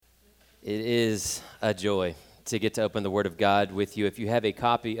It is a joy to get to open the Word of God with you. If you have a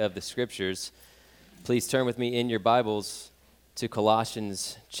copy of the Scriptures, please turn with me in your Bibles to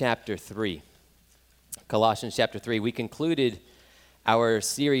Colossians chapter 3. Colossians chapter 3. We concluded our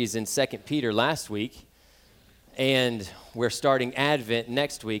series in 2 Peter last week, and we're starting Advent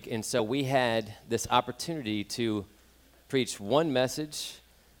next week, and so we had this opportunity to preach one message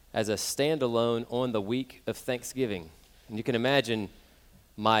as a standalone on the week of Thanksgiving. And you can imagine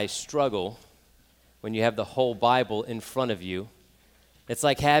my struggle when you have the whole Bible in front of you. It's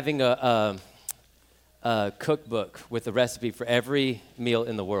like having a cookbook with a recipe for every meal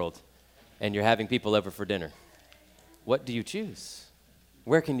in the world, and you're having people over for dinner. What do you choose?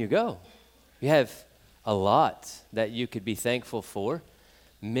 Where can you go? You have a lot that you could be thankful for,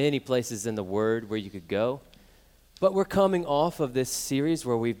 many places in the Word where you could go. But we're coming off of this series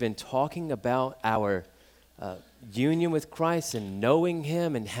where we've been talking about our union with Christ and knowing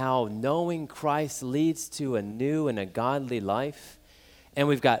Him and how knowing Christ leads to a new and a godly life. And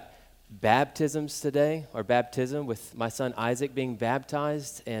we've got baptisms today, or baptism with my son Isaac being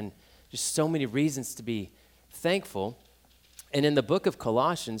baptized, and just so many reasons to be thankful. And in the book of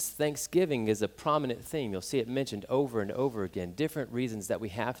Colossians, Thanksgiving is a prominent theme. You'll see it mentioned over and over again, different reasons that we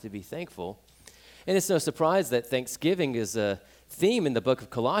have to be thankful. And it's no surprise that Thanksgiving is a theme in the book of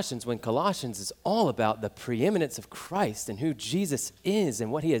Colossians, when Colossians is all about the preeminence of Christ and who Jesus is and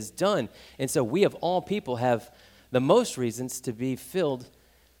what He has done. And so we of all people have the most reasons to be filled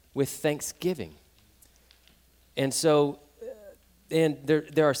with thanksgiving. And so, and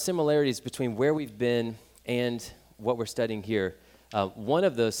there are similarities between where we've been and what we're studying here. One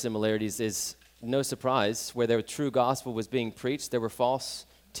of those similarities is, no surprise, where the true gospel was being preached, there were false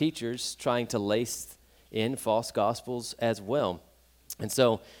teachers trying to lace in false gospels as well. And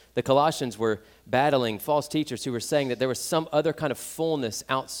so the Colossians were battling false teachers who were saying that there was some other kind of fullness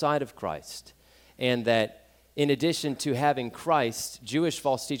outside of Christ, and that in addition to having Christ, Jewish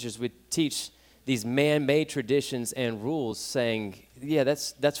false teachers would teach these man-made traditions and rules saying, yeah,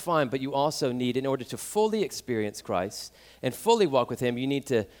 that's fine, but you also need, in order to fully experience Christ and fully walk with Him, you need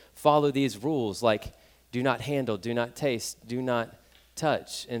to follow these rules like do not handle, do not taste, do not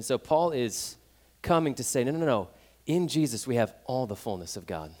touch. And so Paul is coming to say, no. In Jesus, we have all the fullness of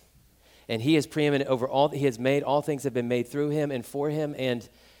God. And He is preeminent over all. He has made, all things have been made through Him and for Him. And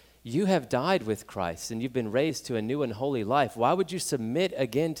you have died with Christ, and you've been raised to a new and holy life. Why would you submit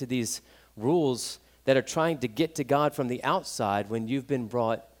again to these rules that are trying to get to God from the outside when you've been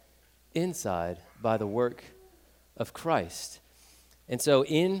brought inside by the work of Christ? And so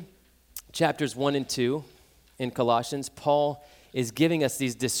in chapters 1 and 2 in Colossians, Paul is giving us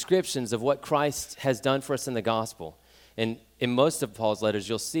these descriptions of what Christ has done for us in the gospel. And in most of Paul's letters,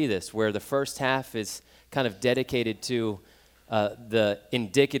 you'll see this, where the first half is kind of dedicated to the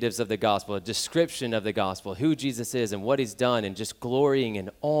indicatives of the gospel, a description of the gospel, who Jesus is and what He's done, and just glorying in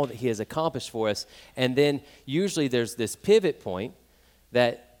all that He has accomplished for us. And then usually there's this pivot point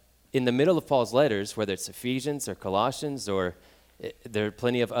that in the middle of Paul's letters, whether it's Ephesians or Colossians, or there are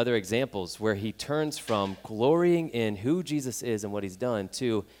plenty of other examples where he turns from glorying in who Jesus is and what He's done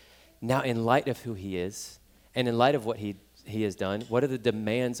to, now in light of who He is and in light of what he has done, what are the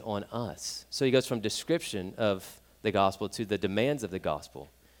demands on us? So he goes from description of the gospel to the demands of the gospel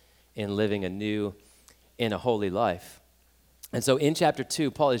in living a new and a holy life. And so in chapter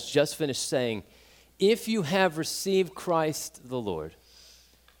 2, Paul has just finished saying, if you have received Christ the Lord,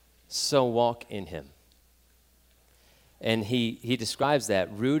 so walk in Him. And he describes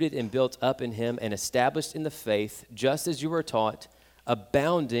that, rooted and built up in Him and established in the faith, just as you were taught,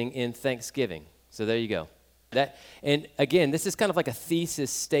 abounding in thanksgiving. So there you go. And again, this is kind of like a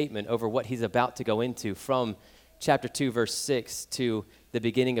thesis statement over what he's about to go into from chapter 2, verse 6 to the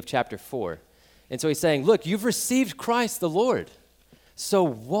beginning of chapter 4. And so he's saying, look, you've received Christ the Lord, so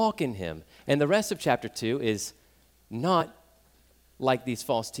walk in Him. And the rest of chapter 2 is not like these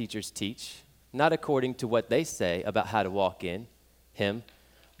false teachers teach, not according to what they say about how to walk in Him,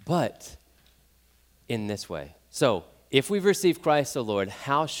 but in this way. So, if we've received Christ the Lord,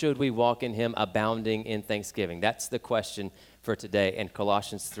 how should we walk in Him, abounding in thanksgiving? That's the question for today, and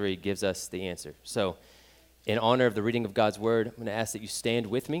Colossians 3 gives us the answer. So, in honor of the reading of God's Word, I'm going to ask that you stand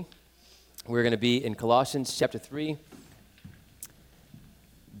with me. We're going to be in Colossians chapter 3,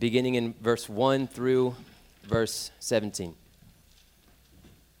 beginning in verse 1 through verse 17.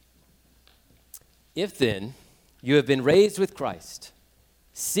 If then you have been raised with Christ,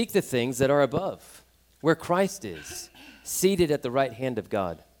 seek the things that are above, where Christ is, seated at the right hand of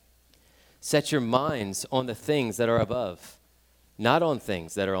God. Set your minds on the things that are above, not on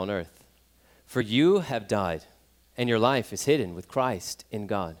things that are on earth. For you have died, and your life is hidden with Christ in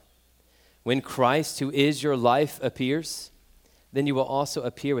God. When Christ, who is your life, appears, then you will also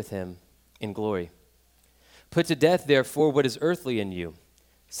appear with him in glory. Put to death, therefore, what is earthly in you: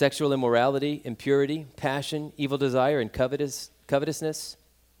 sexual immorality, impurity, passion, evil desire, and covetousness,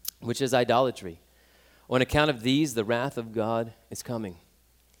 which is idolatry. On account of these, the wrath of God is coming.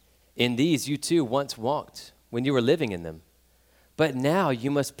 In these you too once walked when you were living in them. But now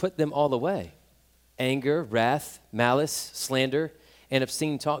you must put them all away: anger, wrath, malice, slander, and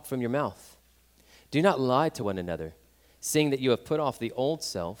obscene talk from your mouth. Do not lie to one another, seeing that you have put off the old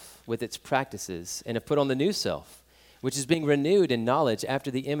self with its practices and have put on the new self, which is being renewed in knowledge after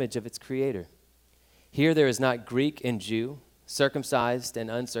the image of its creator. Here there is not Greek and Jew, circumcised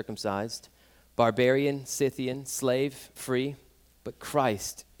and uncircumcised, barbarian, Scythian, slave, free, but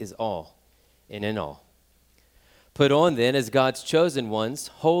Christ is all and in all. Put on then, as God's chosen ones,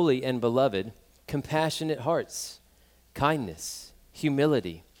 holy and beloved, compassionate hearts, kindness,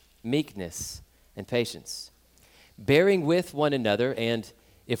 humility, meekness, and patience, bearing with one another, and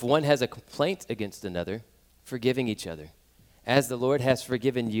if one has a complaint against another, forgiving each other. As the Lord has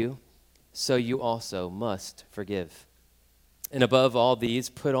forgiven you, so you also must forgive. And above all these,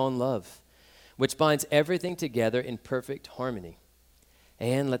 put on love, which binds everything together in perfect harmony.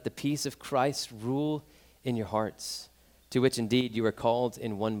 And let the peace of Christ rule in your hearts, to which indeed you are called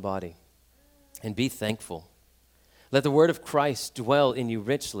in one body. And be thankful. Let the word of Christ dwell in you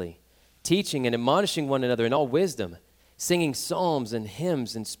richly, teaching and admonishing one another in all wisdom, singing psalms and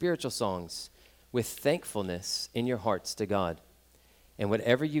hymns and spiritual songs with thankfulness in your hearts to God. And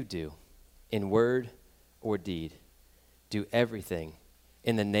whatever you do, in word or deed, do everything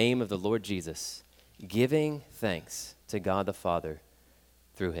in the name of the Lord Jesus, giving thanks to God the Father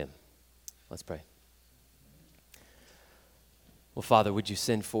through him. Let's pray. Well, Father, would you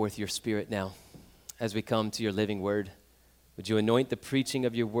send forth your Spirit now as we come to your living word? Would you anoint the preaching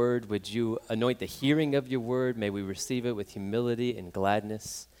of your word? Would you anoint the hearing of your word? May we receive it with humility and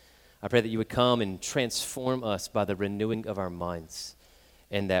gladness. I pray that you would come and transform us by the renewing of our minds,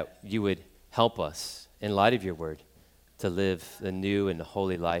 and that you would help us, in light of your word, to live the new and the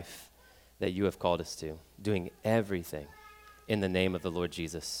holy life that you have called us to, doing everything in the name of the Lord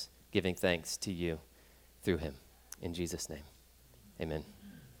Jesus, giving thanks to you through him. In Jesus' name, amen.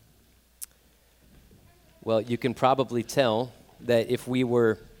 Well, you can probably tell that if we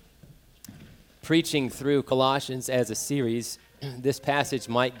were preaching through Colossians as a series, this passage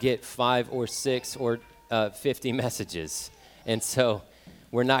might get 5 or 6 or 50 messages. And so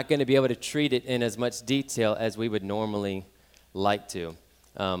we're not going to be able to treat it in as much detail as we would normally like to.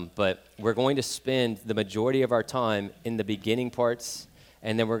 But we're going to spend the majority of our time in the beginning parts,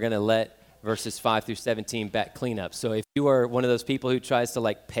 and then we're going to let verses 5 through 17 back clean up. So if you are one of those people who tries to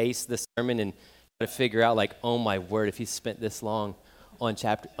like pace the sermon and to figure out like, oh my word, if he spent this long on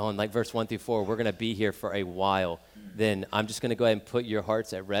like verse 1 through 4, we're going to be here for a while, then I'm just going to go ahead and put your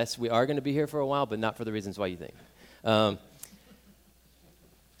hearts at rest. We are going to be here for a while, but not for the reasons why you think.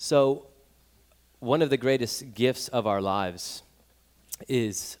 So one of the greatest gifts of our lives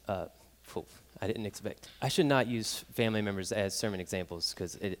is, I should not use family members as sermon examples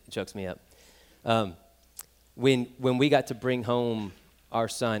because it chokes me up. When we got to bring home our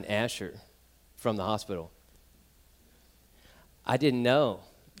son Asher from the hospital, I didn't know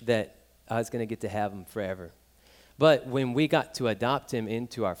that I was going to get to have him forever. But when we got to adopt him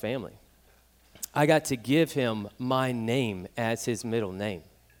into our family, I got to give him my name as his middle name.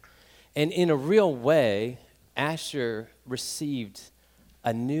 And in a real way, Asher received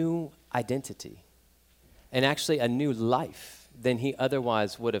a new identity and actually a new life than he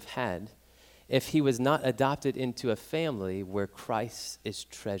otherwise would have had if he was not adopted into a family where Christ is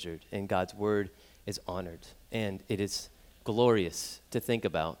treasured and God's word is honored. And it is glorious to think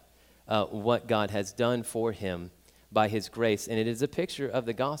about what God has done for him by his grace. And it is a picture of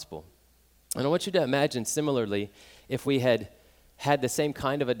the gospel. And I want you to imagine similarly if we had the same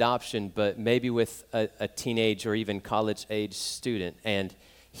kind of adoption, but maybe with a teenage or even college-age student, and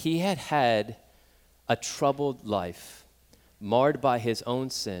he had a troubled life, marred by his own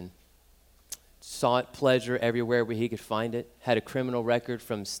sin, sought pleasure everywhere where he could find it, had a criminal record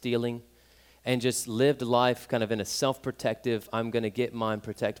from stealing, and just lived life kind of in a self-protective, I'm going to get mine,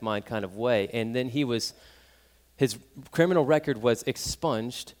 protect mine kind of way. And then his criminal record was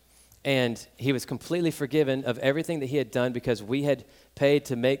expunged, and he was completely forgiven of everything that he had done because we had paid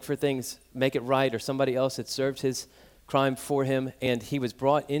to make it right, or somebody else had served his crime for him, and he was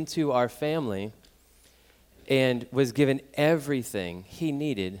brought into our family and was given everything he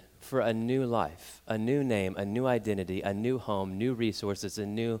needed for a new life, a new name, a new identity, a new home, new resources, a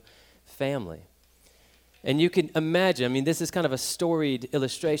new family. And you can imagine, I mean, this is kind of a storied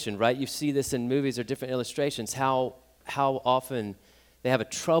illustration, right? You see this in movies or different illustrations, how often they have a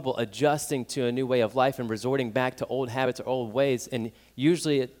trouble adjusting to a new way of life and resorting back to old habits or old ways. And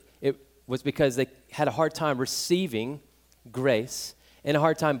usually it was because they had a hard time receiving grace and a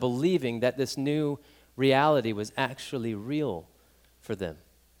hard time believing that this new reality was actually real for them.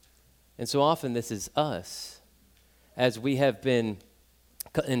 And so often this is us, as we have been,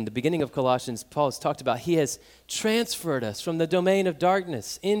 in the beginning of Colossians, Paul has talked about he has transferred us from the domain of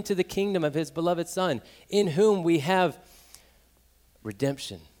darkness into the kingdom of his beloved Son, in whom we have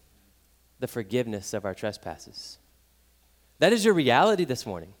redemption, the forgiveness of our trespasses. That is your reality this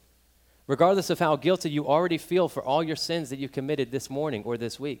morning, regardless of how guilty you already feel for all your sins that you committed this morning or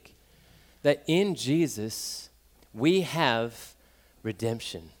this week. That in Jesus, we have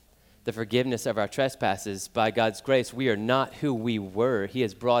redemption, the forgiveness of our trespasses. By God's grace, we are not who we were. He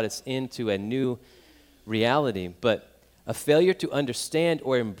has brought us into a new reality. But a failure to understand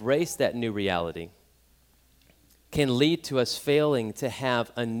or embrace that new reality can lead to us failing to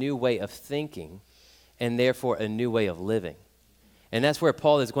have a new way of thinking and therefore a new way of living. And that's where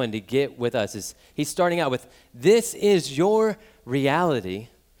Paul is going to get with us. Is he's starting out with, this is your reality,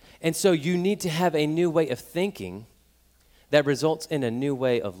 and so you need to have a new way of thinking that results in a new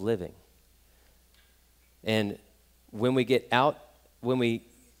way of living. And when we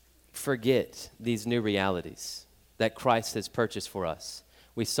forget these new realities that Christ has purchased for us,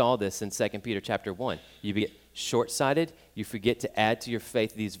 we saw this in 2 Peter chapter 1. You get short-sighted, you forget to add to your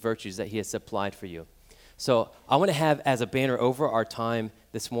faith these virtues that he has supplied for you. So I want to have as a banner over our time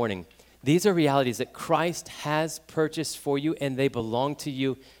this morning, these are realities that Christ has purchased for you, and they belong to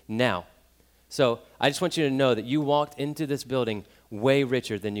you now. So I just want you to know that you walked into this building way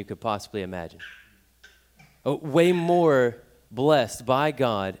richer than you could possibly imagine. Way more blessed by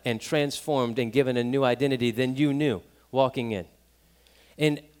God and transformed and given a new identity than you knew walking in.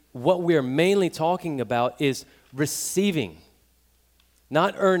 And what we're mainly talking about is receiving,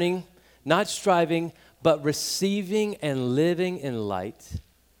 not earning, not striving, but receiving and living in light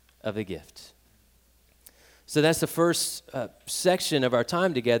of a gift. So that's the first section of our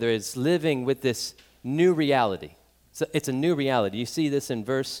time together, is living with this new reality. So it's a new reality. You see this in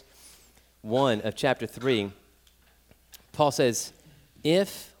verse 1 of chapter 3. Paul says,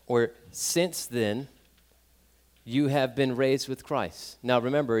 if or since then you have been raised with Christ. Now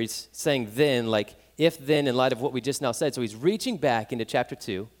remember, he's saying then, like if then, in light of what we just now said. So he's reaching back into chapter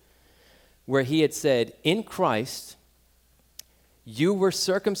 2, where he had said, in Christ, you were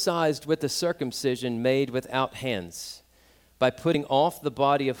circumcised with the circumcision made without hands, by putting off the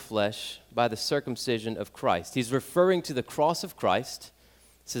body of flesh by the circumcision of Christ. He's referring to the cross of Christ.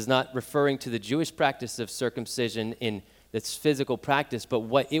 This is not referring to the Jewish practice of circumcision in its physical practice, but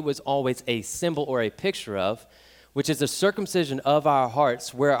what it was always a symbol or a picture of, which is the circumcision of our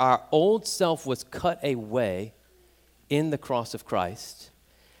hearts, where our old self was cut away in the cross of Christ,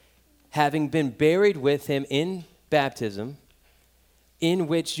 having been buried with him in baptism, in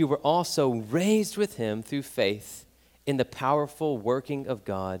which you were also raised with him through faith in the powerful working of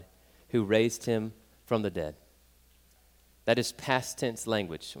God who raised him from the dead. That is past tense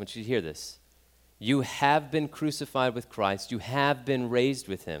language. I want you to hear this. You have been crucified with Christ. You have been raised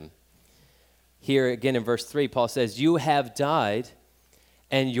with him. Here again in verse 3, Paul says, you have died,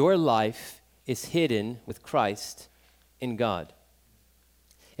 and your life is hidden with Christ in God.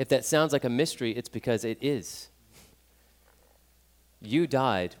 If that sounds like a mystery, it's because it is. You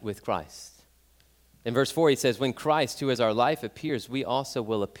died with Christ. In verse 4, he says, when Christ, who is our life, appears, we also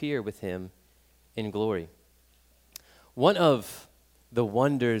will appear with him in glory. One of the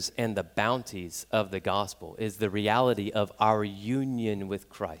wonders and the bounties of the gospel is the reality of our union with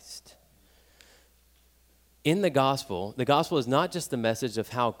Christ. In the gospel is not just the message of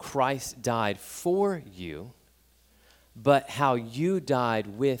how Christ died for you, but how you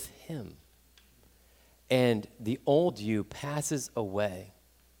died with him. And the old you passes away,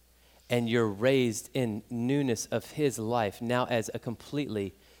 and you're raised in newness of his life, now as a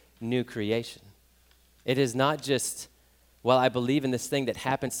completely new creation. It is not just, well, I believe in this thing that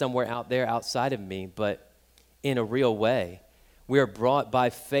happened somewhere out there outside of me, but in a real way. We are brought by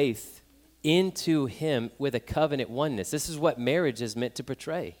faith into him with a covenant oneness. This is what marriage is meant to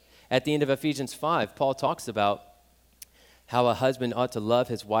portray. At the end of Ephesians 5, Paul talks about how a husband ought to love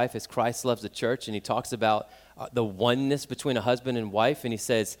his wife as Christ loves the church, and he talks about the oneness between a husband and wife, and he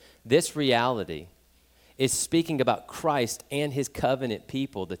says this reality is speaking about Christ and his covenant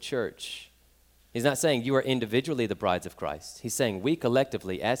people, the church. He's not saying you are individually the brides of Christ. He's saying we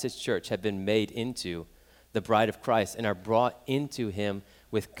collectively, as his church, have been made into the bride of Christ and are brought into him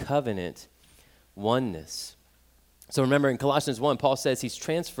with covenant oneness. So remember in Colossians 1, Paul says he's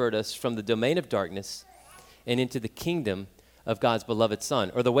transferred us from the domain of darkness and into the kingdom of God's beloved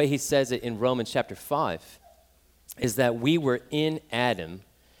Son. Or the way he says it in Romans chapter 5 is that we were in Adam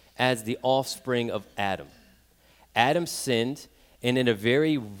as the offspring of Adam. Adam sinned, and in a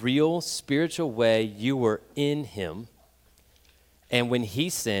very real spiritual way, you were in him. And when he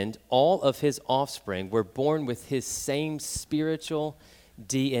sinned, all of his offspring were born with his same spiritual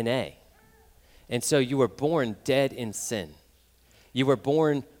DNA. And so you were born dead in sin. You were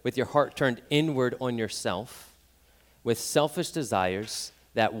born with your heart turned inward on yourself, with selfish desires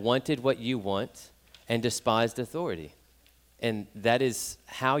that wanted what you want and despised authority. And that is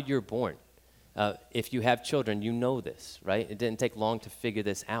how you're born. If you have children, you know this, right? It didn't take long to figure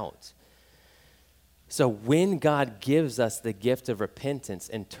this out. So when God gives us the gift of repentance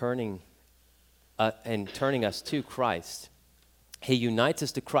and turning us to Christ, he unites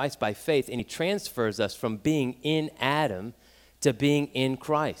us to Christ by faith, and he transfers us from being in Adam to being in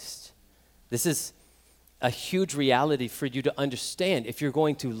Christ. This is a huge reality for you to understand if you're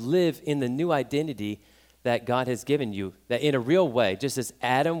going to live in the new identity that God has given you, that in a real way, just as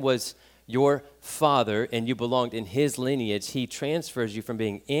Adam was your father and you belonged in his lineage, he transfers you from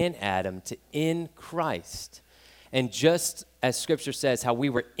being in Adam to in Christ. And just as Scripture says how we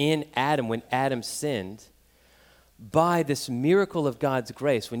were in Adam when Adam sinned, by this miracle of God's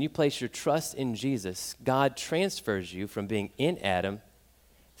grace, when you place your trust in Jesus, God transfers you from being in Adam.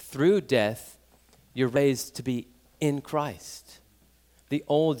 Through death, you're raised to be in Christ. The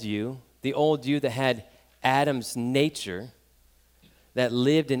old you that had Adam's nature, that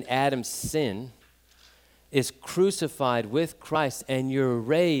lived in Adam's sin, is crucified with Christ, and you're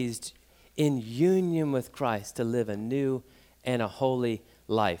raised in union with Christ to live a new and a holy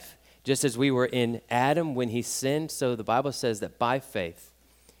life. Just as we were in Adam when he sinned, so the Bible says that by faith,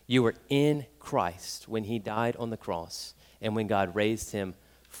 you were in Christ when he died on the cross and when God raised him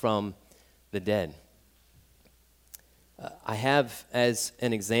from the dead. I have as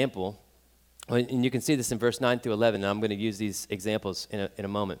an example, and you can see this in verse 9 through 11, and I'm going to use these examples in a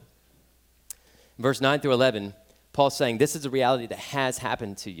moment. Verse 9 through 11, Paul's saying, this is a reality that has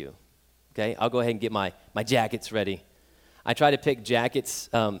happened to you. Okay, I'll go ahead and get my jackets ready. I try to pick jackets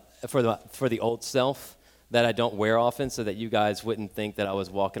for the old self that I don't wear often so that you guys wouldn't think that I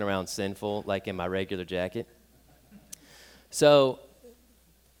was walking around sinful like in my regular jacket. So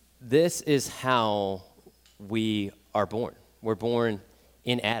this is how we are born. We're born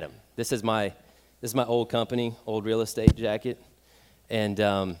in Adam. This is my old company, old real estate jacket,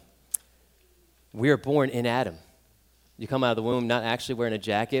 and we are born in Adam. You come out of the womb not actually wearing a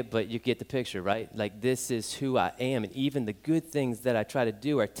jacket, but you get the picture, right? Like, this is who I am, and even the good things that I try to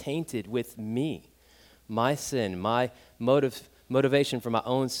do are tainted with me, my sin, my motivation for my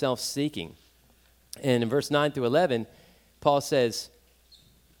own self-seeking. And in verse 9 through 11, Paul says,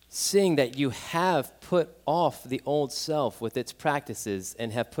 seeing that you have put off the old self with its practices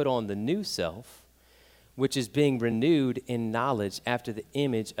and have put on the new self, which is being renewed in knowledge after the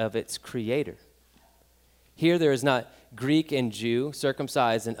image of its creator. Here there is not Greek and Jew,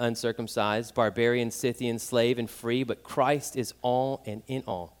 circumcised and uncircumcised, barbarian, Scythian, slave and free, but Christ is all and in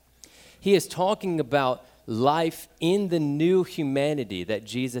all. He is talking about life in the new humanity that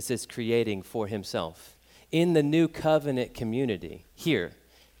Jesus is creating for himself, in the new covenant community. Here,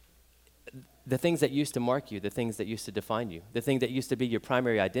 the things that used to mark you, the things that used to define you, the thing that used to be your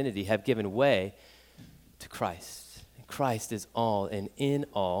primary identity have given way to Christ. Christ is all and in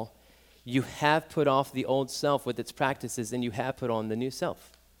all. You have put off the old self with its practices, and you have put on the new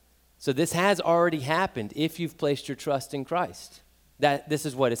self. So this has already happened if you've placed your trust in Christ. This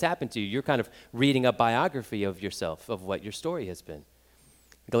is what has happened to you. You're kind of reading a biography of yourself, of what your story has been.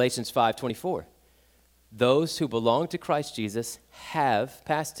 Galatians 5:24. Those who belong to Christ Jesus have,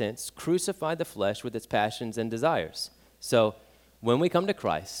 past tense, crucified the flesh with its passions and desires. So when we come to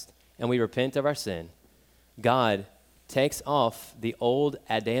Christ and we repent of our sin, God takes off the old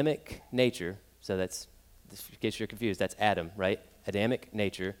Adamic nature. So that's, in case you're confused, that's Adam, right? Adamic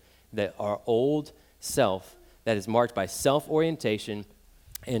nature, that our old self that is marked by self-orientation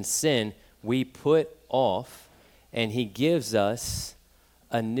and sin, we put off, and he gives us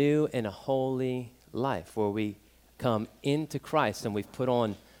a new and a holy life where we come into Christ and we've put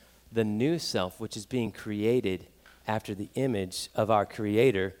on the new self, which is being created after the image of our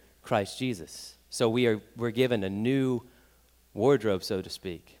Creator, Christ Jesus. So we're given a new wardrobe, so to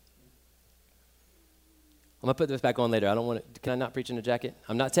speak. I'm going to put this back on later. Can I not preach in a jacket?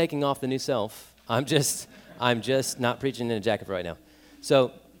 I'm not taking off the new self. I'm just not preaching in a jacket right now.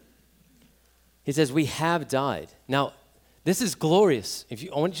 So he says, we have died. Now, this is glorious.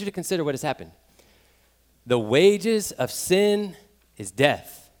 I want you to consider what has happened. The wages of sin is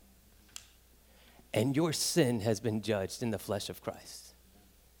death, and your sin has been judged in the flesh of Christ.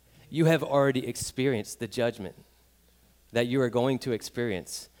 You have already experienced the judgment that you are going to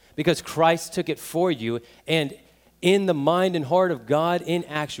experience because Christ took it for you, and in the mind and heart of God, in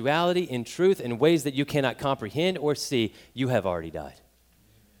actuality, in truth, in ways that you cannot comprehend or see, you have already died.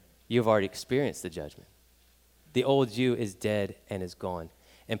 You have already experienced the judgment. The old you is dead and is gone.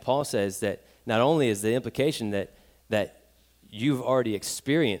 And Paul says that not only is the implication that you've already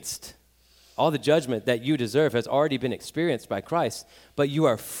experienced, all the judgment that you deserve has already been experienced by Christ, but you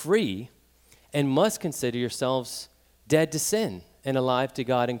are free and must consider yourselves dead to sin and alive to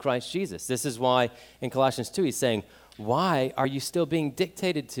God in Christ Jesus. This is why in Colossians 2 he's saying, why are you still being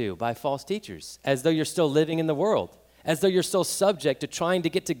dictated to by false teachers as though you're still living in the world, as though you're still subject to trying to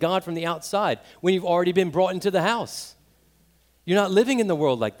get to God from the outside when you've already been brought into the house? You're not living in the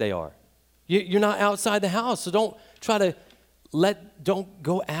world like they are. You're not outside the house, so don't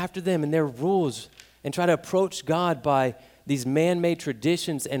go after them and their rules and try to approach God by these man-made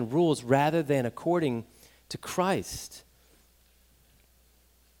traditions and rules rather than according to Christ.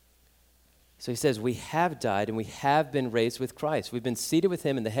 So he says, we have died and we have been raised with Christ. We've been seated with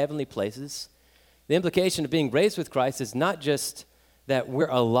him in the heavenly places. The implication of being raised with Christ is not just that we're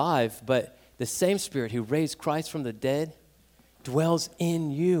alive, but the same Spirit who raised Christ from the dead dwells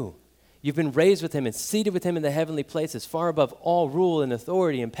in you. You've been raised with him and seated with him in the heavenly places, far above all rule and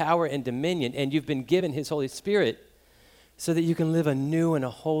authority and power and dominion, and you've been given his Holy Spirit so that you can live a new and a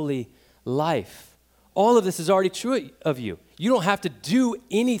holy life. All of this is already true of you. You don't have to do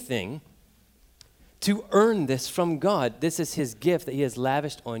anything to earn this from God. This is his gift that he has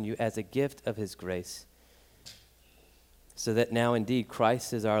lavished on you as a gift of his grace, so that now indeed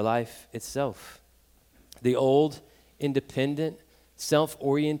Christ is our life itself. The old, independent,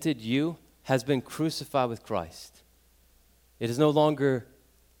 self-oriented you has been crucified with Christ. It is no longer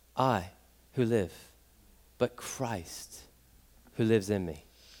I who live, but Christ who lives in me.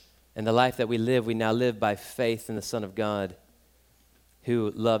 And the life that we live, we now live by faith in the Son of God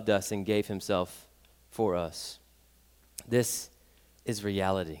who loved us and gave himself for us. This is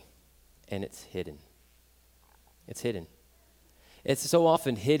reality, and it's hidden. It's hidden. It's so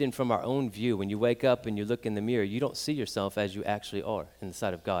often hidden from our own view. When you wake up and you look in the mirror, you don't see yourself as you actually are in the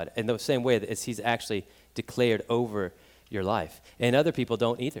sight of God. In the same way that he's actually declared over your life. And other people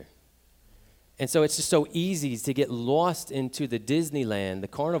don't either. And so it's just so easy to get lost into the Disneyland, the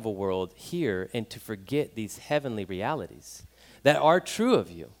carnival world here, and to forget these heavenly realities that are true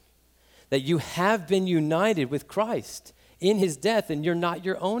of you. That you have been united with Christ in his death, and you're not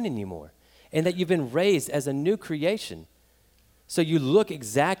your own anymore. And that you've been raised as a new creation. So you look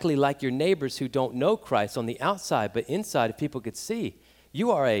exactly like your neighbors who don't know Christ on the outside, but inside, if people could see,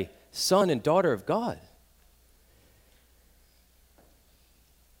 you are a son and daughter of God.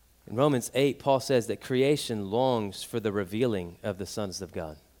 In Romans 8, Paul says that creation longs for the revealing of the sons of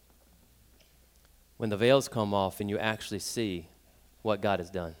God. When the veils come off and you actually see what God has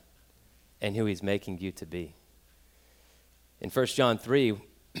done and who he's making you to be. In 1 John 3,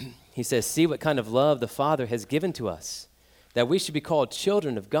 he says, see what kind of love the Father has given to us, that we should be called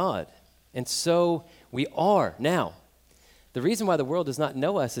children of God. And so we are now. The reason why the world does not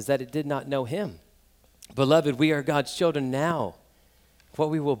know us is that it did not know him. Beloved, we are God's children now. What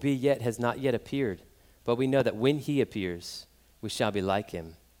we will be yet has not yet appeared, but we know that when he appears, we shall be like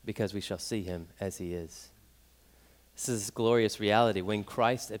him, because we shall see him as he is. This is a glorious reality. When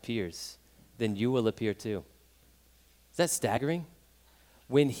Christ appears, then you will appear too. Is that staggering?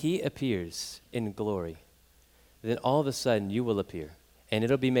 When he appears in glory, then all of a sudden you will appear, and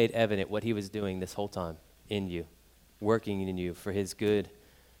it'll be made evident what he was doing this whole time in you, working in you for his good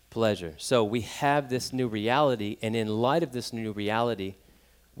pleasure. So we have this new reality, and in light of this new reality,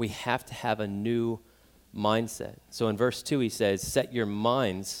 we have to have a new mindset. So in verse 2 he says, set your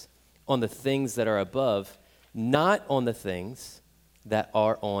minds on the things that are above, not on the things that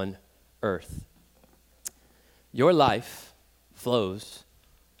are on earth. Your life flows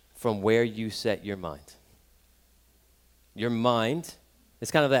from where you set your mind. Your mind,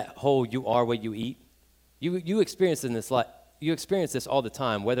 it's kind of that whole you are what you eat. You experience in this life. You experience this all the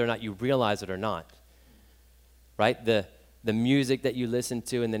time, whether or not you realize it or not, right? The music that you listen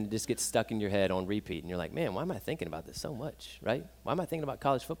to, and then it just gets stuck in your head on repeat, and you're like, man, why am I thinking about this so much, right? Why am I thinking about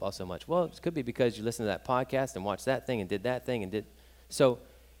college football so much? Well, it could be because you listened to that podcast and watched that thing and did that thing and did. So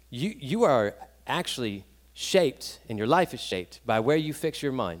you are actually shaped, and your life is shaped by where you fix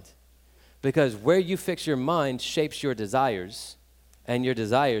your mind, because where you fix your mind shapes your desires, and your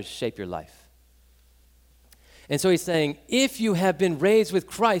desires shape your life. And so he's saying, if you have been raised with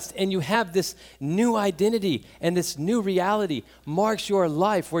Christ and you have this new identity and this new reality marks your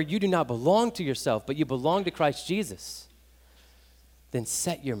life where you do not belong to yourself, but you belong to Christ Jesus, then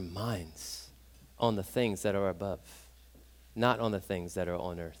set your minds on the things that are above, not on the things that are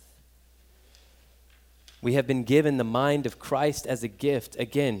on earth. We have been given the mind of Christ as a gift.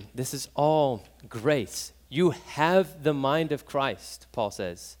 Again, this is all grace. You have the mind of Christ, Paul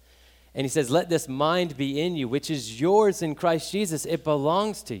says. And he says, let this mind be in you, which is yours in Christ Jesus. It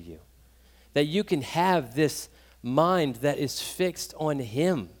belongs to you. That you can have this mind that is fixed on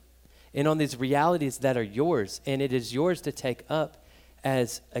him and on these realities that are yours. And it is yours to take up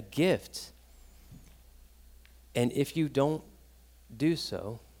as a gift. And if you don't do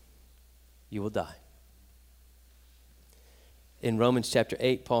so, you will die. In Romans chapter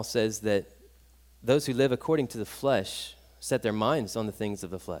 8, Paul says that those who live according to the flesh set their minds on the things of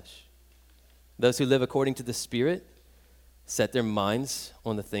the flesh. Those who live according to the Spirit set their minds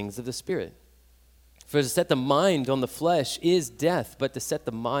on the things of the Spirit. For to set the mind on the flesh is death, but to set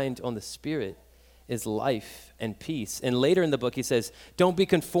the mind on the Spirit is life and peace. And later in the book he says, don't be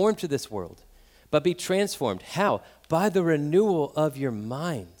conformed to this world, but be transformed. How? By the renewal of your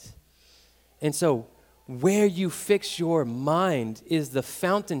mind. And so where you fix your mind is the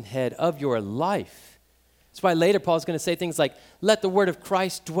fountainhead of your life. That's why later Paul's going to say things like, let the word of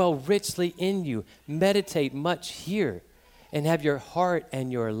Christ dwell richly in you. Meditate much here and have your heart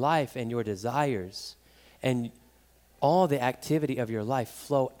and your life and your desires and all the activity of your life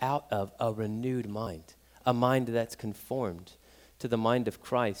flow out of a renewed mind, a mind that's conformed to the mind of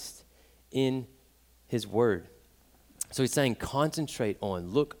Christ in his word. So he's saying concentrate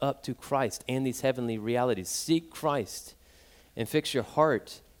on, look up to Christ and these heavenly realities. Seek Christ and fix your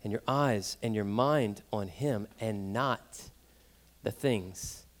heart and your eyes and your mind on him and not the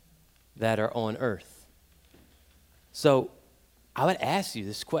things that are on earth. So I would ask you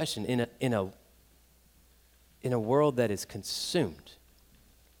this question in a world that is consumed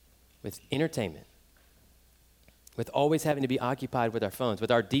with entertainment, with always having to be occupied with our phones, with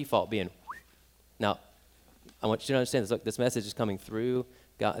our default being, now, I want you to understand this. Look, this message is coming through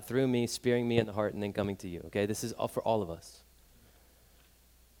God, through me, spearing me in the heart, and then coming to you, okay? This is all for all of us.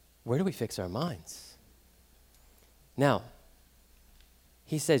 Where do we fix our minds? Now,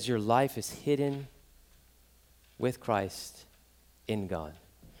 he says your life is hidden with Christ in God.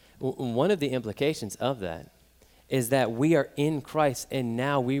 One of the implications of that is that we are in Christ and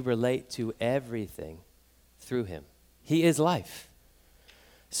now we relate to everything through him. He is life.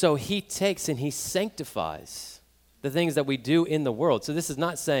 So he takes and he sanctifies the things that we do in the world. So this is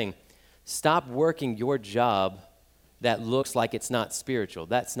not saying stop working your job that looks like it's not spiritual.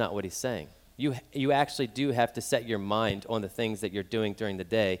 That's not what he's saying. You actually do have to set your mind on the things that you're doing during the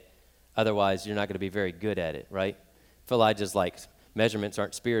day. Otherwise, you're not going to be very good at it, right? If Elijah's like, measurements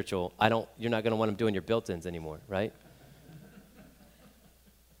aren't spiritual, you're not going to want them doing your built-ins anymore, right?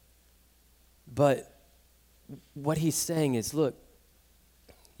 But what he's saying is, look,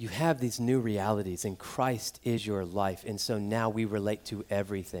 you have these new realities, and Christ is your life, and so now we relate to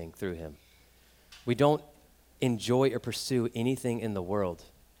everything through him. We don't enjoy or pursue anything in the world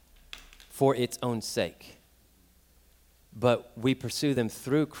for its own sake, but we pursue them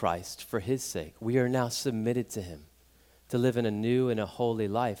through Christ for his sake. We are now submitted to him to live in a new and a holy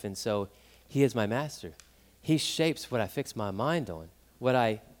life, and so he is my master. He shapes what I fix my mind on, what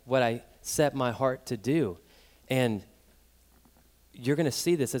I set my heart to do, and you're going to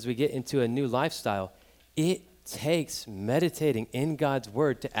see this as we get into a new lifestyle. It takes meditating in God's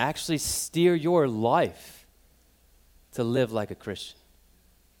word to actually steer your life to live like a Christian.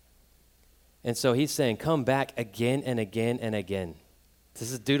 And so he's saying, come back again and again and again.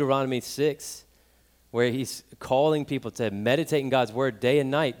 This is Deuteronomy 6, where he's calling people to meditate in God's word day and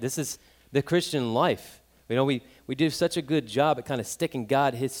night. This is the Christian life. You know, we do such a good job at kind of sticking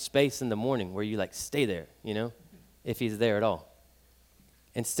God his space in the morning where you like stay there, you know, if he's there at all.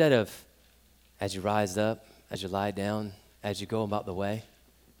 Instead of, as you rise up, as you lie down, as you go about the way,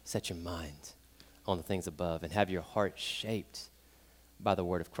 set your mind on the things above and have your heart shaped by the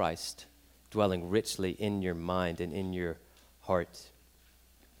word of Christ, dwelling richly in your mind and in your heart.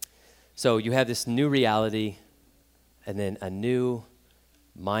 So you have this new reality and then a new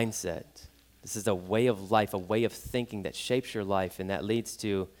mindset. This is a way of life, a way of thinking that shapes your life, and that leads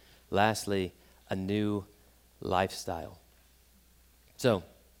to, lastly, a new lifestyle. So,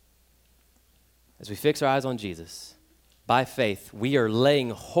 as we fix our eyes on Jesus, by faith, we are laying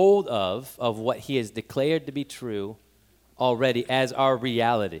hold of what he has declared to be true already as our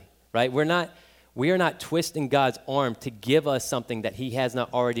reality, right? We are not twisting God's arm to give us something that he has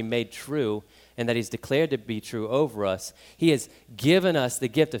not already made true, and that he's declared to be true over us. He has given us the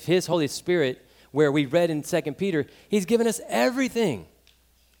gift of his Holy Spirit, where we read in 2 Peter, he's given us everything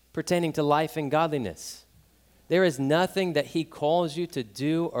pertaining to life and godliness. There is nothing that he calls you to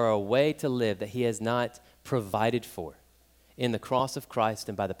do or a way to live that he has not provided for in the cross of Christ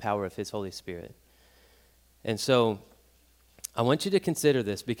and by the power of his Holy Spirit. And so I want you to consider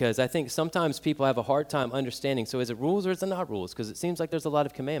this, because I think sometimes people have a hard time understanding, so is it rules or is it not rules? Because it seems like there's a lot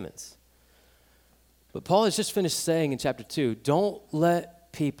of commandments. But Paul has just finished saying in chapter 2, don't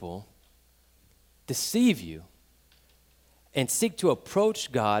let people deceive you and seek to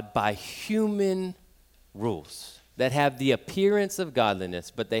approach God by human rules that have the appearance of godliness,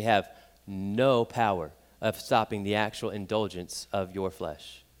 but they have no power of stopping the actual indulgence of your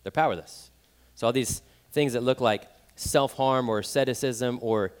flesh. They're powerless. So all these things that look like self-harm or asceticism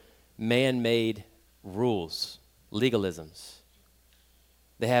or man-made rules, legalisms,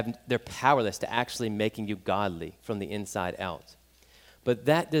 they're powerless to actually making you godly from the inside out. But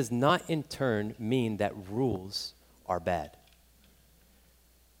that does not in turn mean that rules are bad.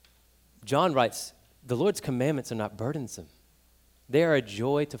 John writes, the Lord's commandments are not burdensome. They are a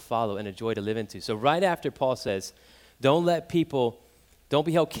joy to follow and a joy to live into. So right after Paul says, don't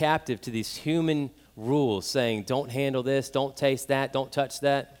be held captive to these human rules saying, don't handle this, don't taste that, don't touch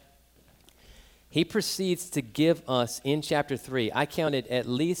that. He proceeds to give us in chapter 3, I counted at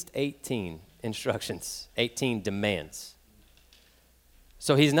least 18 instructions, 18 demands.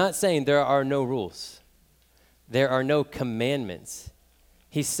 So he's not saying there are no rules. There are no commandments.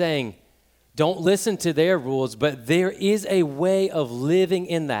 He's saying, don't listen to their rules, but there is a way of living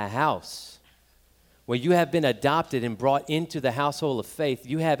in the house where you have been adopted and brought into the household of faith.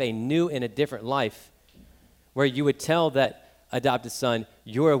 You have a new and a different life where you would tell that adopted son,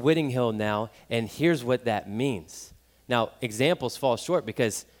 you're a Whitting Hill now, and here's what that means. Now, examples fall short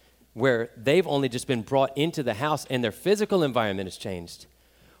because where they've only just been brought into the house and their physical environment has changed,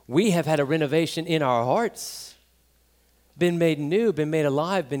 we have had a renovation in our hearts, been made new, been made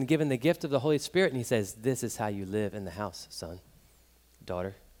alive, been given the gift of the Holy Spirit. And he says, this is how you live in the house, son,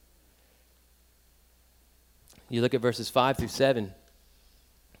 daughter. You look at verses 5 through 7.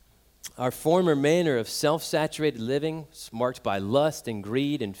 Our former manner of self-saturated living, marked by lust and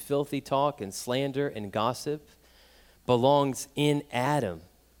greed and filthy talk and slander and gossip, belongs in Adam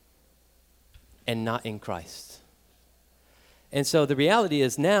and not in Christ. And so the reality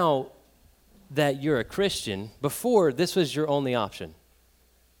is now that you're a Christian, before this was your only option,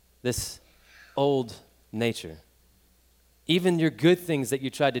 this old nature. Even your good things that you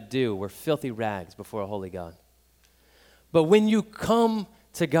tried to do were filthy rags before a holy God. But when you come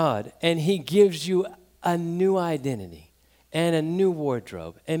to God and he gives you a new identity and a new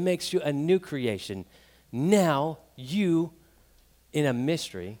wardrobe and makes you a new creation, now you, in a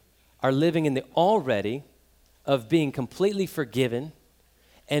mystery, are living in the already of being completely forgiven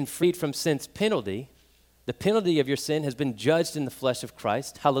and freed from sin's penalty. The penalty of your sin has been judged in the flesh of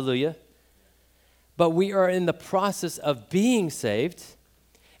Christ. Hallelujah. But we are in the process of being saved,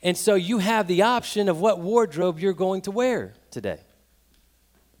 and so you have the option of what wardrobe you're going to wear today.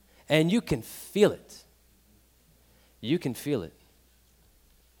 And you can feel it. You can feel it.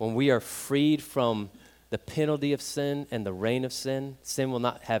 When we are freed from the penalty of sin and the reign of sin, sin will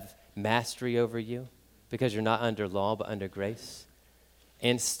not have mastery over you because you're not under law but under grace.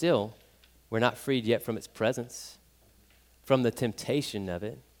 And still, we're not freed yet from its presence, from the temptation of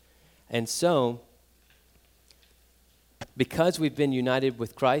it. And so, because we've been united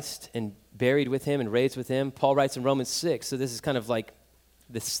with Christ and buried with him and raised with him, Paul writes in Romans 6, so this is kind of like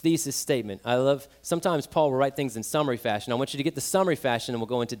this thesis statement. Sometimes Paul will write things in summary fashion. I want you to get the summary fashion and we'll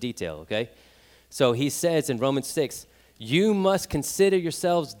go into detail, okay? So he says in Romans 6, you must consider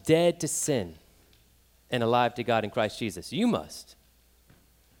yourselves dead to sin and alive to God in Christ Jesus. You must.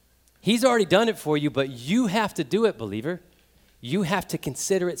 He's already done it for you, but you have to do it, believer. You have to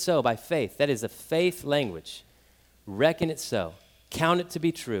consider it so by faith. That is a faith language. Reckon it so. Count it to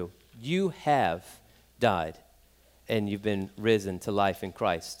be true. You have died, and you've been risen to life in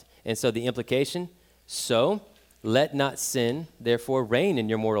Christ. And so the implication, so let not sin, therefore, reign in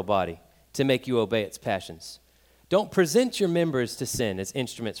your mortal body to make you obey its passions. Don't present your members to sin as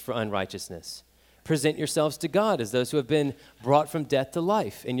instruments for unrighteousness. Present yourselves to God as those who have been brought from death to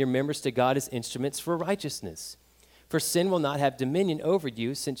life, and your members to God as instruments for righteousness. For sin will not have dominion over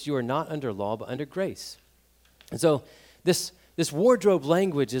you, since you are not under law but under grace. And so this wardrobe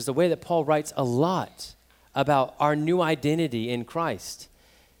language is the way that Paul writes a lot about our new identity in Christ.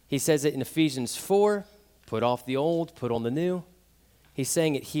 He says it in Ephesians 4, put off the old, put on the new. He's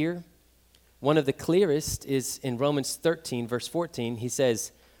saying it here. One of the clearest is in Romans 13, verse 14. He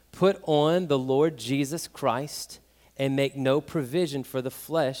says, Put on the Lord Jesus Christ and make no provision for the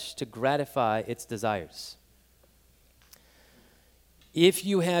flesh to gratify its desires. If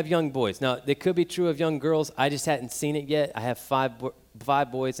you have young boys, now it could be true of young girls. I just hadn't seen it yet. I have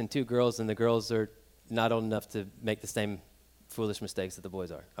five boys and 2 girls, and the girls are not old enough to make the same foolish mistakes that the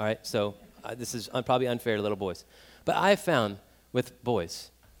boys are. All right, so this is probably unfair to little boys. But I have found with boys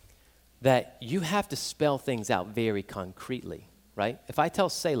that you have to spell things out very concretely, right? If I tell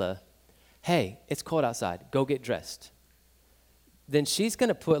Selah, hey, it's cold outside, go get dressed, then she's going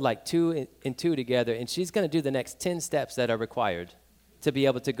to put like 2 and 2 together, and she's going to do the next 10 steps that are required to be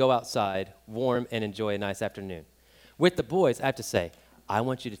able to go outside warm and enjoy a nice afternoon. With the boys, I have to say, I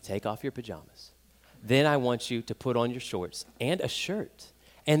want you to take off your pajamas. Then I want you to put on your shorts and a shirt.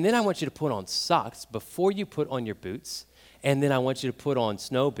 And then I want you to put on socks before you put on your boots. And then I want you to put on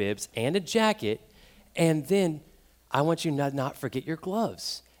snow bibs and a jacket. And then I want you to not forget your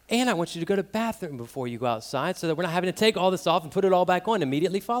gloves. And I want you to go to the bathroom before you go outside so that we're not having to take all this off and put it all back on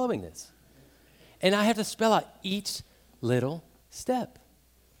immediately following this. And I have to spell out each little step.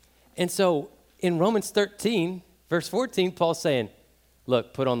 And so in Romans 13, verse 14, Paul's saying,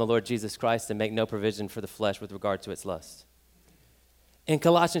 look, put on the Lord Jesus Christ and make no provision for the flesh with regard to its lust. In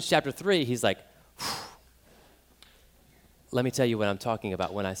Colossians chapter 3, he's like, let me tell you what I'm talking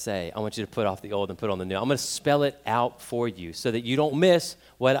about when I say I want you to put off the old and put on the new. I'm going to spell it out for you so that you don't miss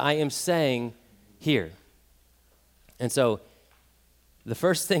what I am saying here. And so the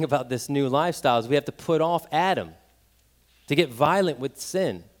first thing about this new lifestyle is we have to put off Adam to get violent with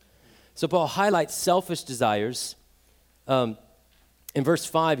sin. So Paul highlights selfish desires. In verse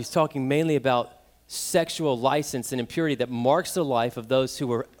 5, he's talking mainly about sexual license and impurity that marks the life of those who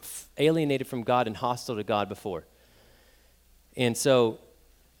were alienated from God and hostile to God before. And so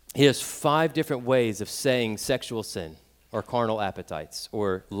he has 5 different ways of saying sexual sin or carnal appetites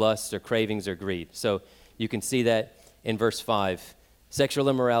or lust or cravings or greed. So you can see that in verse 5. Sexual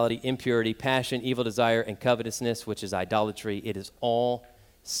immorality, impurity, passion, evil desire, and covetousness, which is idolatry. It is all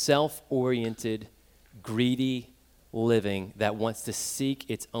self-oriented, greedy living that wants to seek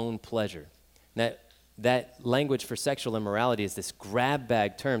its own pleasure. That language for sexual immorality is this grab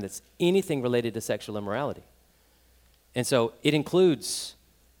bag term that's anything related to sexual immorality. And so it includes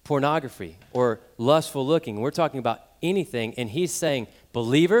pornography or lustful looking. We're talking about anything, and he's saying,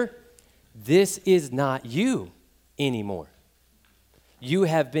 believer, this is not you anymore. You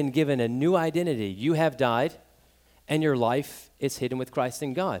have been given a new identity. You have died, and your life is hidden with Christ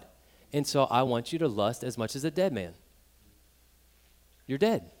in God. And so I want you to lust as much as a dead man. You're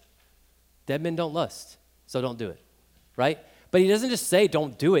dead. Dead men don't lust, so don't do it, right? But he doesn't just say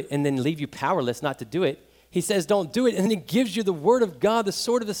don't do it and then leave you powerless not to do it. He says don't do it, and then he gives you the word of God, the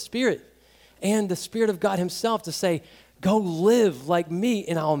sword of the Spirit, and the Spirit of God himself to say, go live like me,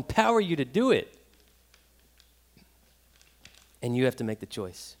 and I'll empower you to do it. And you have to make the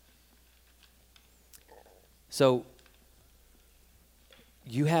choice. So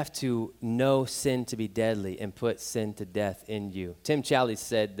you have to know sin to be deadly and put sin to death in you. Tim Challies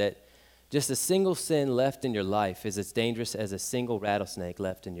said that just a single sin left in your life is as dangerous as a single rattlesnake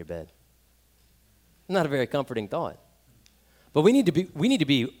left in your bed. Not a very comforting thought. But we need to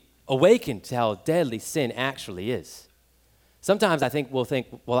be awakened to how deadly sin actually is. Sometimes I think we'll think,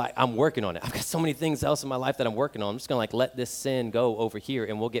 well, I'm working on it. I've got so many things else in my life that I'm working on. I'm just going to let this sin go over here,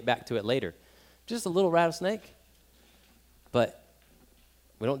 and we'll get back to it later. Just a little rattlesnake. But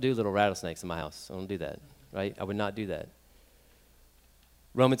we don't do little rattlesnakes in my house. I don't do that, right? I would not do that.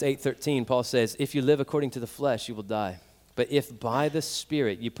 Romans 8:13, Paul says, if you live according to the flesh, you will die. But if by the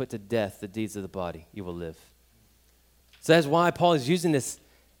Spirit you put to death the deeds of the body, you will live. So that's why Paul is using this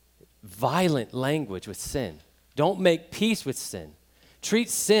violent language with sin. Don't make peace with sin. Treat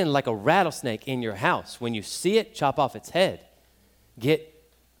sin like a rattlesnake in your house. When you see it, chop off its head.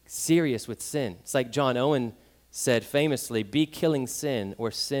 Get serious with sin. It's like John Owen said famously, be killing sin or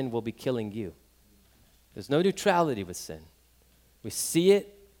sin will be killing you. There's no neutrality with sin. We see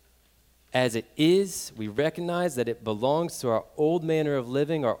it as it is. We recognize that it belongs to our old manner of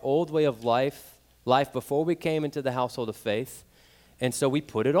living, our old way of life before we came into the household of faith. And so we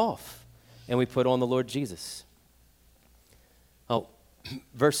put it off and we put on the Lord Jesus. Oh,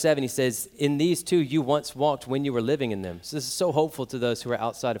 verse 7, he says, in these two you once walked when you were living in them. So this is so hopeful to those who are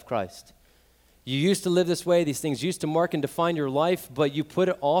outside of Christ. You used to live this way. These things used to mark and define your life, but you put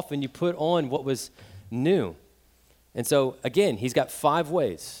it off and you put on what was new. And so, again, he's got 5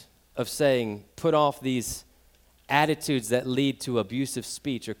 ways of saying put off these attitudes that lead to abusive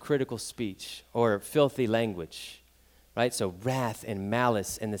speech or critical speech or filthy language, right? So wrath and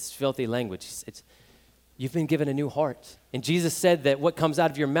malice and this filthy language. You've been given a new heart. And Jesus said that what comes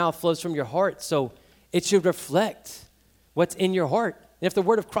out of your mouth flows from your heart. So it should reflect what's in your heart. And if the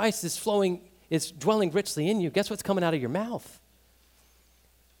word of Christ is dwelling richly in you, guess what's coming out of your mouth?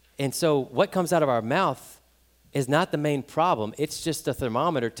 And so what comes out of our mouth is not the main problem. It's just a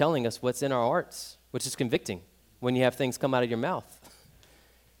thermometer telling us what's in our hearts, which is convicting when you have things come out of your mouth.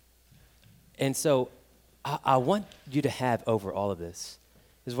 And so I want you to have over all of this.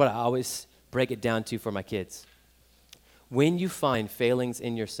 This is what I always break it down to for my kids. When you find failings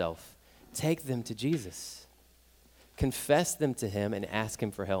in yourself, take them to Jesus. Confess them to him and ask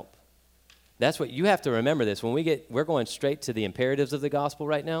him for help. That's what you have to remember this. When we're going straight to the imperatives of the gospel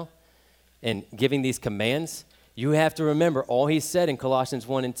right now and giving these commands, you have to remember all he said in Colossians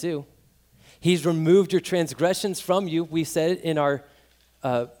 1 and 2. He's removed your transgressions from you. We said it in our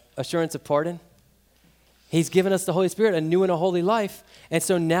assurance of pardon. He's given us the Holy Spirit, a new and a holy life. And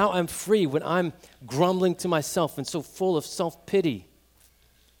so now I'm free when I'm grumbling to myself and so full of self-pity.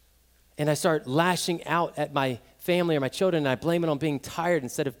 And I start lashing out at my family or my children, and I blame it on being tired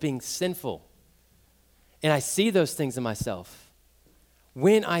instead of being sinful. And I see those things in myself.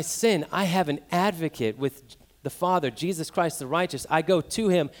 When I sin, I have an advocate with the Father, Jesus Christ the righteous. I go to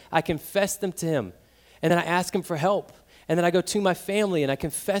him, I confess them to him, and then I ask him for help. And then I go to my family and I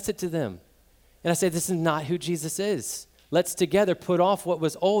confess it to them. And I say, this is not who Jesus is. Let's together put off what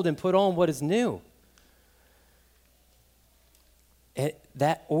was old and put on what is new. And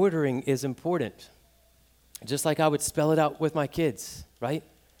that ordering is important. Just like I would spell it out with my kids, right?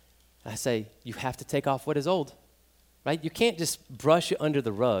 I say, you have to take off what is old, right? You can't just brush it under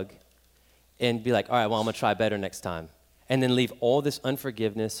the rug and be like, all right, well, I'm going to try better next time. And then leave all this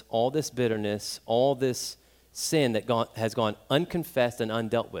unforgiveness, all this bitterness, all this sin that has gone unconfessed and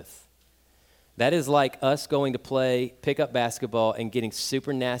undealt with. That is like us going to play pickup basketball and getting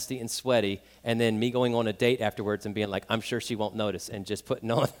super nasty and sweaty, and then me going on a date afterwards and being like, I'm sure she won't notice, and just putting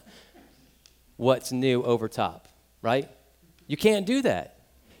on what's new over top, right? You can't do that.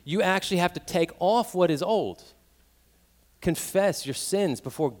 You actually have to take off what is old. Confess your sins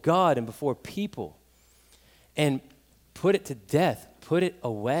before God and before people, and put it to death, put it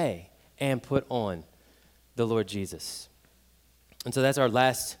away, and put on the Lord Jesus. And so that's our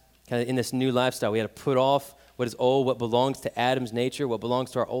last kind of in this new lifestyle. We had to put off what is old, what belongs to Adam's nature, what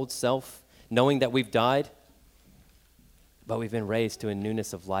belongs to our old self, knowing that we've died, but we've been raised to a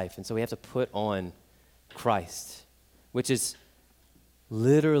newness of life. And so we have to put on Christ, which is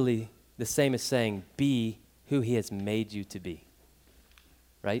literally the same as saying, be who he has made you to be,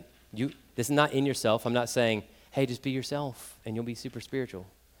 right? This is not in yourself. I'm not saying, hey, just be yourself and you'll be super spiritual.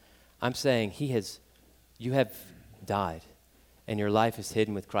 I'm saying you have died and your life is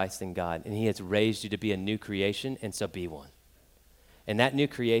hidden with Christ in God, and he has raised you to be a new creation, and so be one. And that new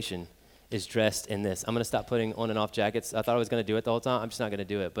creation is dressed in this. I'm going to stop putting on and off jackets. I thought I was going to do it the whole time. I'm just not going to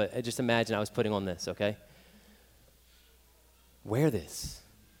do it. But just imagine I was putting on this, okay? Wear this.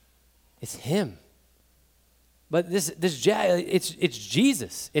 It's him. But this it's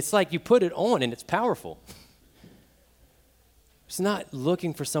Jesus. It's like you put it on and it's powerful. It's not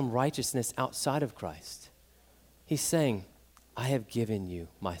looking for some righteousness outside of Christ. He's saying, I have given you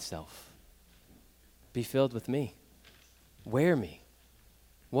myself. Be filled with me. Wear me.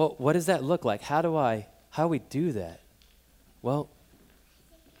 Well, what does that look like? How do we do that? Well,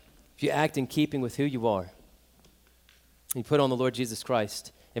 if you act in keeping with who you are, you put on the Lord Jesus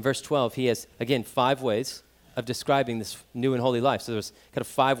Christ. In verse 12, he has, again, 5 ways of describing this new and holy life. So there's kind of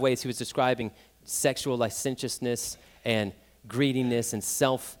 5 ways he was describing sexual licentiousness and greediness and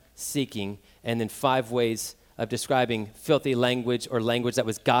self-seeking, and then 5 ways of describing filthy language or language that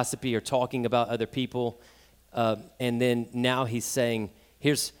was gossipy or talking about other people. And then now he's saying,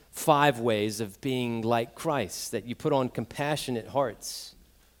 here's 5 ways of being like Christ, that you put on compassionate hearts.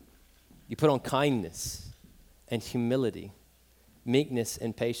 You put on kindness and humility, meekness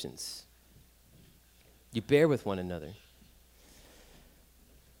and patience. You bear with one another.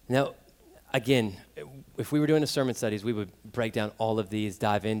 Now, again, if we were doing a sermon studies, we would break down all of these,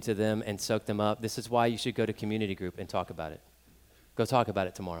 dive into them, and soak them up. This is why you should go to community group and talk about it. Go talk about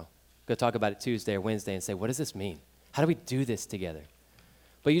it tomorrow. Go talk about it Tuesday or Wednesday and say, what does this mean? How do we do this together?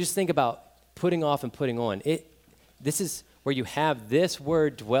 But you just think about putting off and putting on. This is where you have this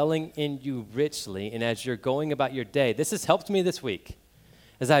word dwelling in you richly, and as you're going about your day, this has helped me this week.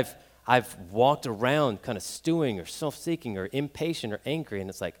 As I've walked around kind of stewing or self-seeking or impatient or angry, and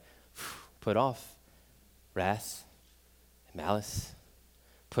it's like, put off wrath, malice,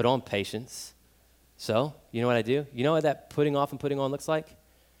 put on patience. So, you know what I do? You know what that putting off and putting on looks like?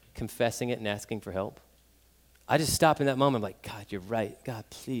 Confessing it and asking for help. I just stop in that moment. I'm like, God, you're right. God,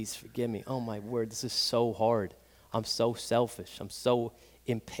 please forgive me. Oh, my word, this is so hard. I'm so selfish. I'm so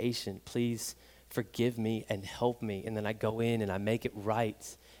impatient. Please forgive me and help me. And then I go in and I make it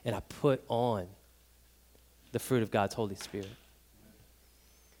right, and I put on the fruit of God's Holy Spirit.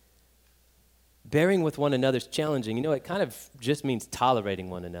 Bearing with one another is challenging. You know, it kind of just means tolerating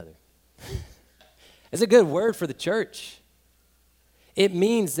one another. It's a good word for the church. It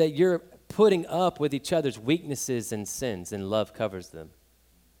means that you're putting up with each other's weaknesses and sins, and love covers them.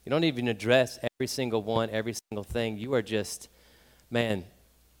 You don't even address every single one, every single thing. You are just, man,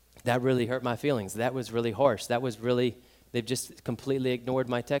 that really hurt my feelings. That was really harsh. They've just completely ignored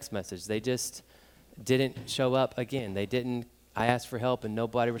my text message. They just didn't show up again. I asked for help and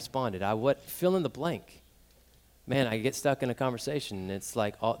nobody responded. Fill in the blank. Man, I get stuck in a conversation and it's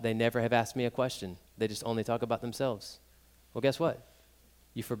like they never have asked me a question. They just only talk about themselves. Well, guess what?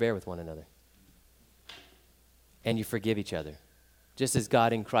 You forbear with one another. And you forgive each other, just as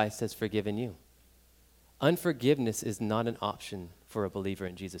God in Christ has forgiven you. Unforgiveness is not an option for a believer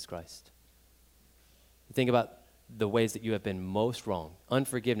in Jesus Christ. You think about the ways that you have been most wrong.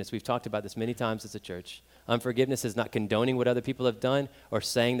 Unforgiveness, we've talked about this many times as a church. Unforgiveness is not condoning what other people have done or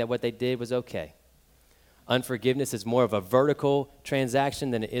saying that what they did was okay. Unforgiveness is more of a vertical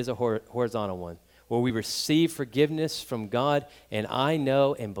transaction than it is a horizontal one, where we receive forgiveness from God, and I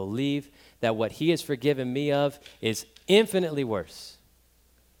know and believe that what he has forgiven me of is infinitely worse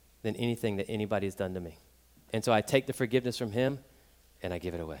than anything that anybody has done to me. And so I take the forgiveness from him and I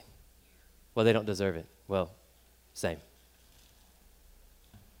give it away. Well, they don't deserve it. Well, same.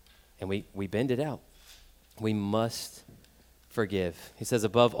 And we bend it out. We must forgive. He says,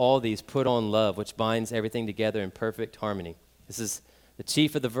 above all these, put on love, which binds everything together in perfect harmony. This is the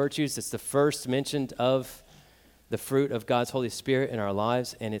chief of the virtues. It's the first mentioned of the fruit of God's Holy Spirit in our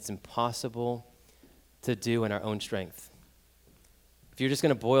lives, and it's impossible to do in our own strength. If you're just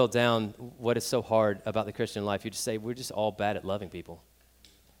going to boil down what is so hard about the Christian life, you just say, we're just all bad at loving people.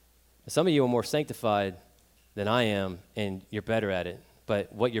 Some of you are more sanctified than I am, and you're better at it.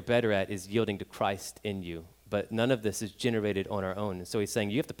 But what you're better at is yielding to Christ in you. But none of this is generated on our own. And so he's saying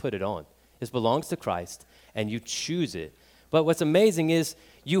you have to put it on. This belongs to Christ, and you choose it. But what's amazing is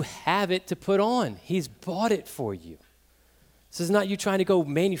you have it to put on. He's bought it for you. This is not you trying to go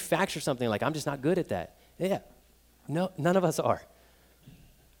manufacture something like, I'm just not good at that. Yeah, no, none of us are.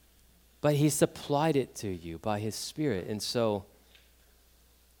 But he supplied it to you by his Spirit. And so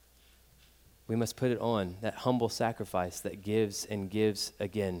we must put it on, that humble sacrifice that gives and gives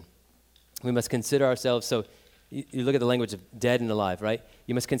again. We must consider ourselves, so you look at the language of dead and alive, right?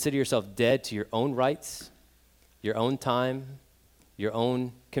 You must consider yourself dead to your own rights, your own time, your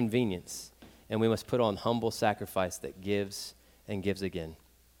own convenience. And we must put on humble sacrifice that gives and gives again.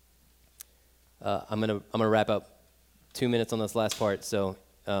 I'm gonna wrap up 2 minutes on this last part, so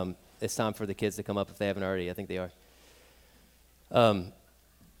it's time for the kids to come up if they haven't already. I think they are.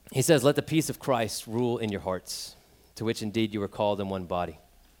 He says, let the peace of Christ rule in your hearts, to which indeed you were called in one body.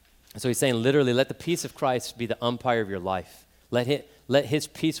 So he's saying literally, let the peace of Christ be the umpire of your life. Let his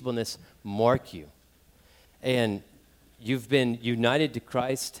peaceableness mark you. And you've been united to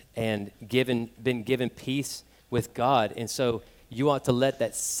Christ and been given peace with God. And so you ought to let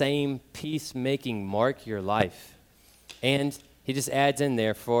that same peacemaking mark your life. And he just adds in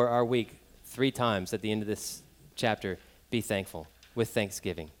there for our week 3 times at the end of this chapter, be thankful. With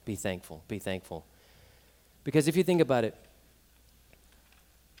thanksgiving, be thankful, be thankful. Because if you think about it,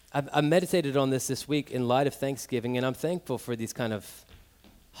 I've meditated on this week in light of Thanksgiving, and I'm thankful for these kind of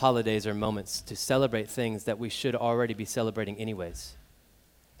holidays or moments to celebrate things that we should already be celebrating anyways.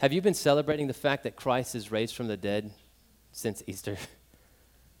 Have you been celebrating the fact that Christ is raised from the dead since Easter?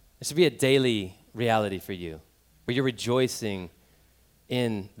 It should be a daily reality for you, where you're rejoicing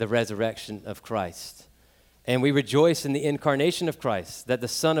in the resurrection of Christ. And we rejoice in the incarnation of Christ, that the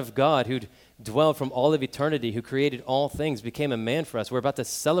Son of God, who dwelled from all of eternity, who created all things, became a man for us. We're about to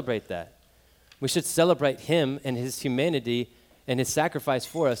celebrate that. We should celebrate him and his humanity and his sacrifice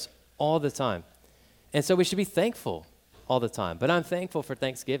for us all the time. And so we should be thankful all the time. But I'm thankful for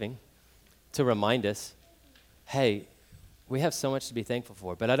Thanksgiving to remind us, hey, we have so much to be thankful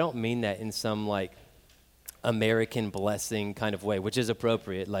for. But I don't mean that in some like American blessing kind of way, which is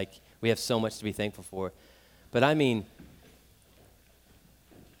appropriate. Like we have so much to be thankful for. But I mean,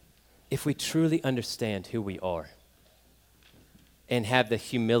 if we truly understand who we are and have the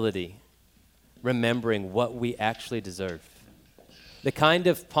humility, remembering what we actually deserve, the kind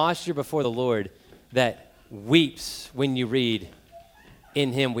of posture before the Lord that weeps when you read,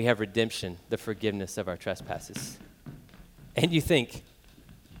 in him we have redemption, the forgiveness of our trespasses. And you think,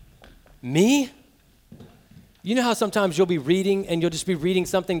 me? You know how sometimes you'll be reading and you'll just be reading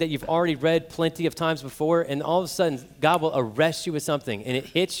something that you've already read plenty of times before, and all of a sudden God will arrest you with something and it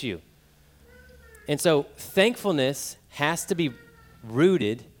hits you. And so thankfulness has to be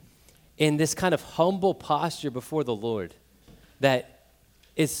rooted in this kind of humble posture before the Lord that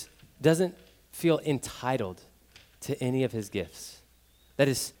doesn't feel entitled to any of his gifts, that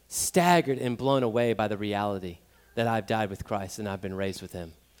is staggered and blown away by the reality that I've died with Christ and I've been raised with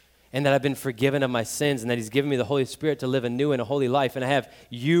him, and that I've been forgiven of my sins, and that he's given me the Holy Spirit to live a new and a holy life, and I have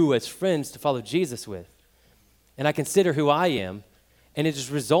you as friends to follow Jesus with. And I consider who I am, and it just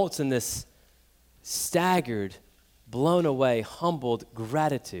results in this staggered, blown away, humbled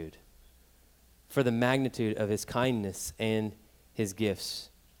gratitude for the magnitude of his kindness and his gifts.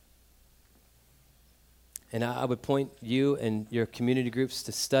 And I would point you and your community groups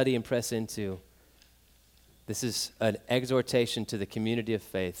to study and press into. This is an exhortation to the community of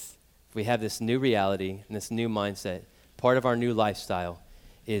faith. If we have this new reality and this new mindset, part of our new lifestyle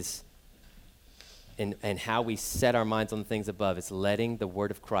is, and how we set our minds on the things above, is letting the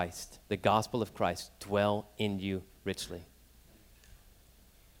word of Christ, the gospel of Christ, dwell in you richly.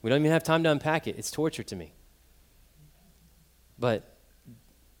 We don't even have time to unpack it. It's torture to me. But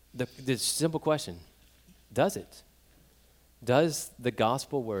the simple question, does it? Does the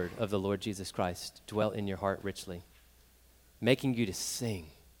gospel word of the Lord Jesus Christ dwell in your heart richly, making you to sing?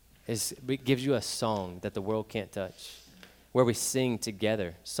 It gives you a song that the world can't touch, where we sing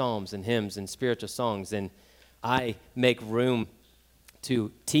together psalms and hymns and spiritual songs, and I make room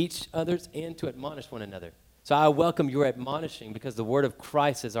to teach others and to admonish one another. So I welcome your admonishing, because the word of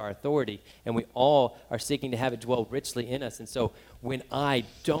Christ is our authority, and we all are seeking to have it dwell richly in us. And so when I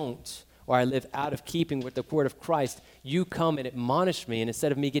don't, or I live out of keeping with the word of Christ, you come and admonish me, and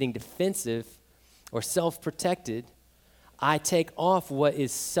instead of me getting defensive or self-protected, I take off what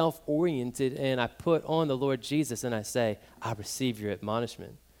is self-oriented and I put on the Lord Jesus, and I say, I receive your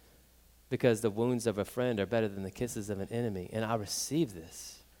admonishment, because the wounds of a friend are better than the kisses of an enemy, and I receive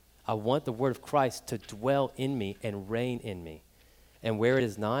this. I want the word of Christ to dwell in me and reign in me. And where it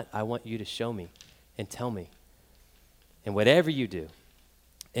is not, I want you to show me and tell me. And whatever you do,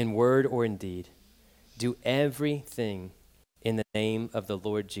 in word or in deed, do everything in the name of the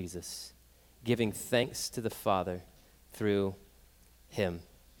Lord Jesus, giving thanks to the Father through him.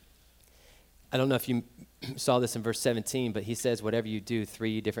 I don't know if you saw this in verse 17, but he says whatever you do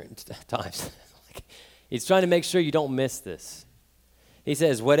 3 different times. He's trying to make sure you don't miss this. He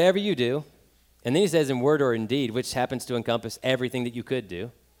says whatever you do, and then he says in word or in deed, which happens to encompass everything that you could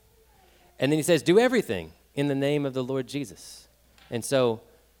do. And then he says do everything in the name of the Lord Jesus. And so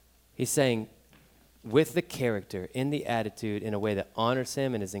he's saying, with the character, in the attitude, in a way that honors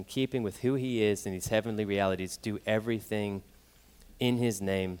him and is in keeping with who he is in these heavenly realities, do everything in his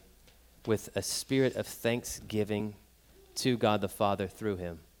name with a spirit of thanksgiving to God the Father through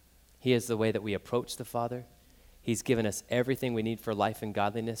him. He is the way that we approach the Father. He's given us everything we need for life and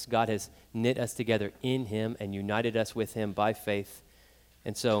godliness. God has knit us together in him and united us with him by faith.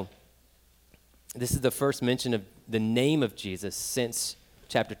 And so this is the first mention of the name of Jesus since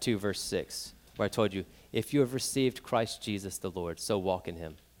chapter 2, verse 6, where I told you, if you have received Christ Jesus the Lord, so walk in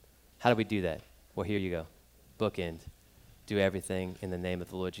him. How do we do that? Well, here you go. Bookend. Do everything in the name of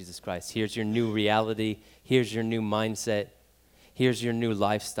the Lord Jesus Christ. Here's your new reality. Here's your new mindset. Here's your new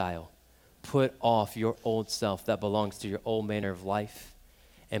lifestyle. Put off your old self that belongs to your old manner of life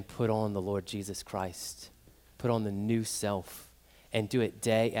and put on the Lord Jesus Christ. Put on the new self and do it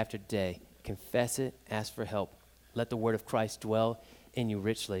day after day. Confess it. Ask for help. Let the word of Christ dwell in you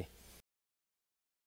richly.